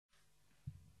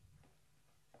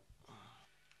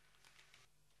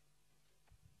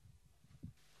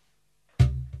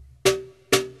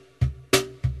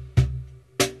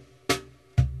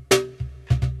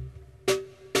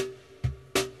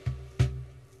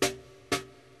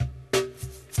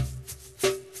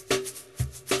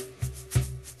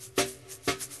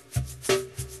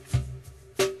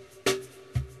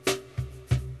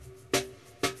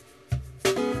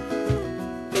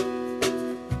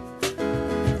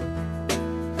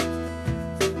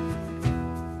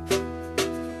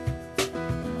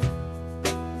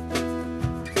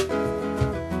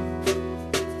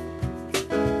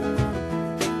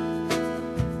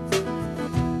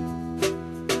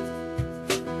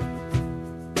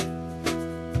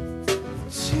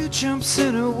jumps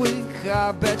in a week.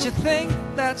 I bet you think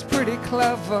that's pretty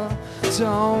clever,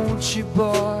 don't you,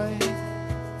 boy?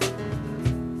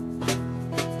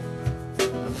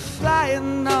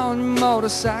 Flying on a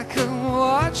motorcycle,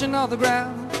 watching all the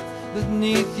ground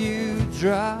beneath you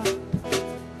drop.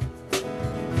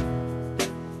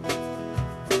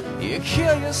 You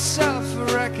kill yourself for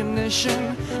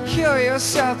recognition, kill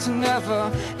yourself to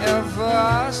never,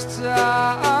 ever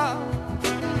stop.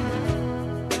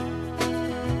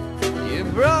 You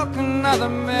broke another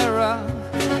mirror,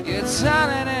 you turn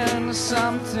it into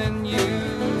something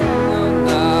you're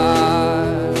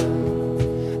not.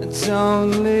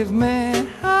 Don't leave me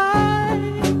high,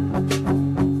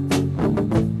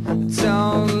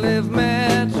 don't leave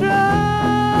me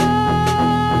dry,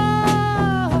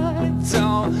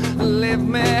 don't leave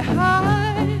me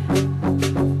high,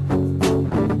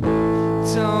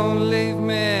 don't leave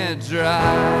me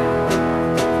dry.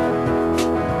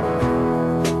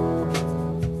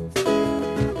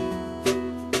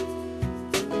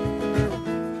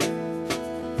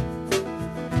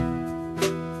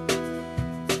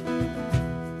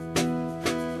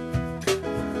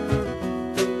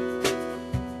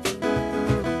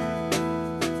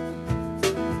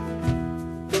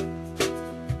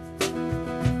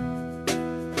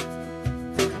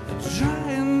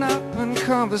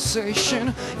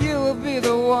 Conversation, you will be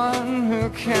the one who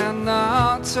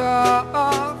cannot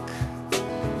talk.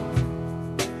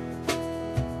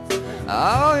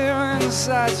 All your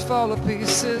insides fall to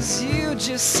pieces, you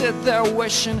just sit there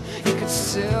wishing you could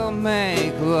still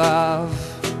make love.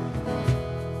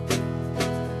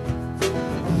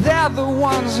 They're the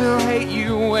ones who hate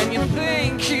you when you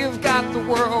think you've got the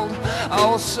world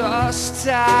all sussed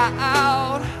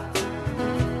out.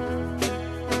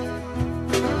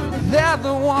 They're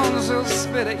the ones who'll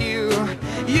spit at you.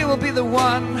 You will be the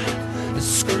one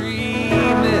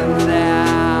screaming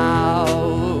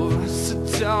out. So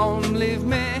don't leave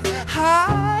me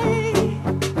high,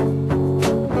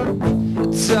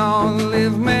 don't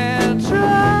leave me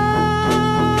dry,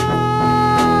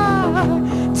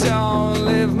 don't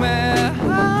leave me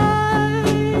high,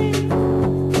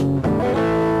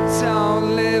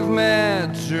 don't leave me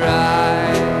dry.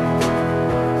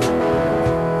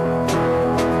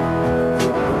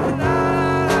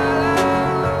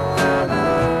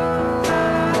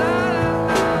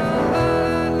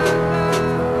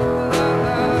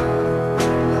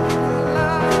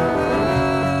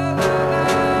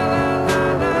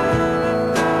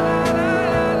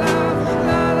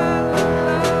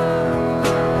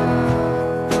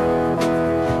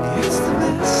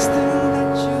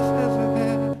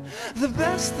 The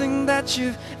best thing that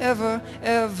you've ever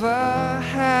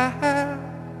had.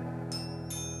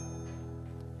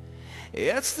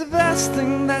 It's the best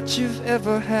thing that you've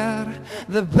ever had.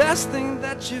 The best thing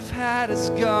that you've had is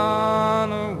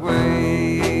gone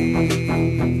away.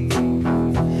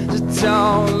 So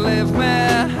don't leave me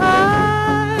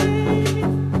high,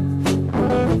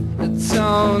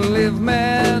 don't leave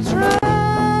me dry,